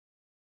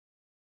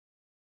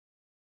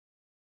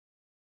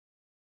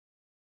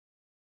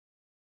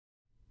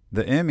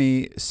The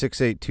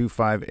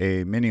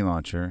ME6825A Mini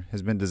Launcher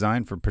has been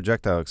designed for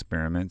projectile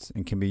experiments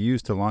and can be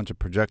used to launch a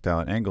projectile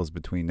at angles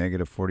between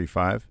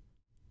 -45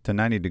 to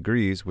 90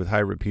 degrees with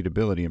high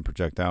repeatability and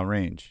projectile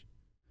range.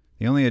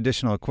 The only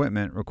additional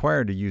equipment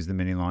required to use the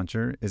mini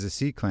launcher is a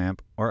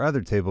C-clamp or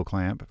other table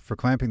clamp for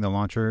clamping the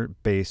launcher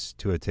base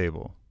to a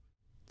table.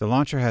 The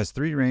launcher has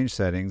 3 range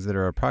settings that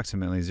are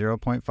approximately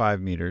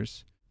 0.5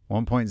 meters,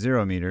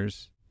 1.0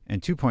 meters,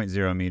 and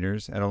 2.0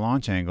 meters at a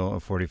launch angle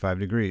of 45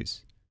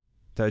 degrees.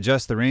 To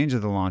adjust the range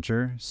of the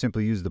launcher,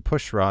 simply use the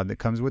push rod that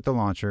comes with the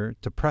launcher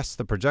to press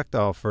the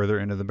projectile further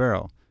into the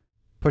barrel.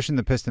 Pushing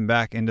the piston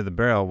back into the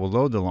barrel will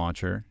load the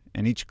launcher,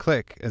 and each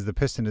click as the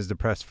piston is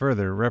depressed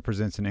further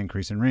represents an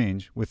increase in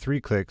range, with 3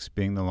 clicks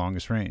being the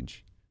longest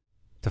range.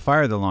 To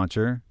fire the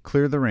launcher,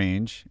 clear the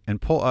range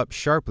and pull up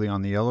sharply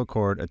on the yellow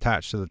cord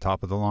attached to the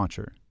top of the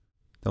launcher.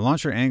 The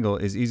launcher angle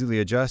is easily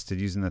adjusted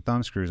using the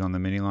thumb screws on the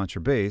mini launcher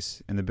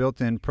base, and the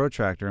built-in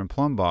protractor and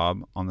plumb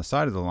bob on the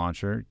side of the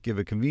launcher give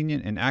a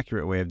convenient and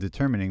accurate way of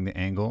determining the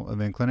angle of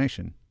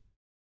inclination.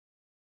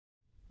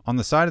 On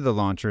the side of the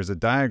launcher is a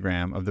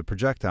diagram of the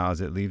projectile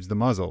as it leaves the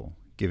muzzle,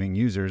 giving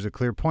users a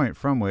clear point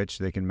from which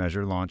they can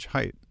measure launch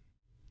height.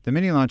 The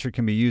mini launcher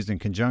can be used in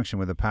conjunction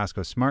with a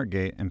PASCO Smart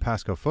Gate and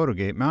PASCO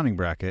Photogate mounting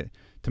bracket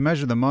to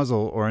measure the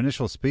muzzle or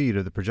initial speed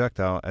of the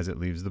projectile as it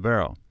leaves the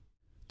barrel.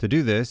 To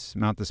do this,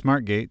 mount the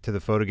Smart Gate to the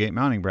Photogate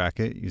mounting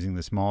bracket using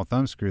the small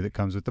thumb screw that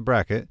comes with the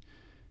bracket,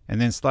 and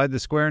then slide the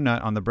square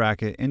nut on the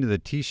bracket into the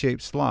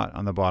T-shaped slot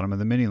on the bottom of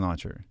the mini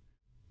launcher.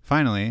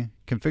 Finally,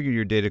 configure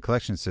your data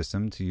collection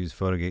system to use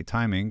Photogate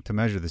timing to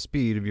measure the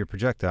speed of your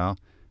projectile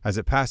as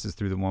it passes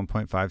through the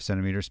 1.5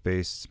 centimeter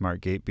spaced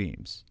Smart Gate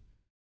beams.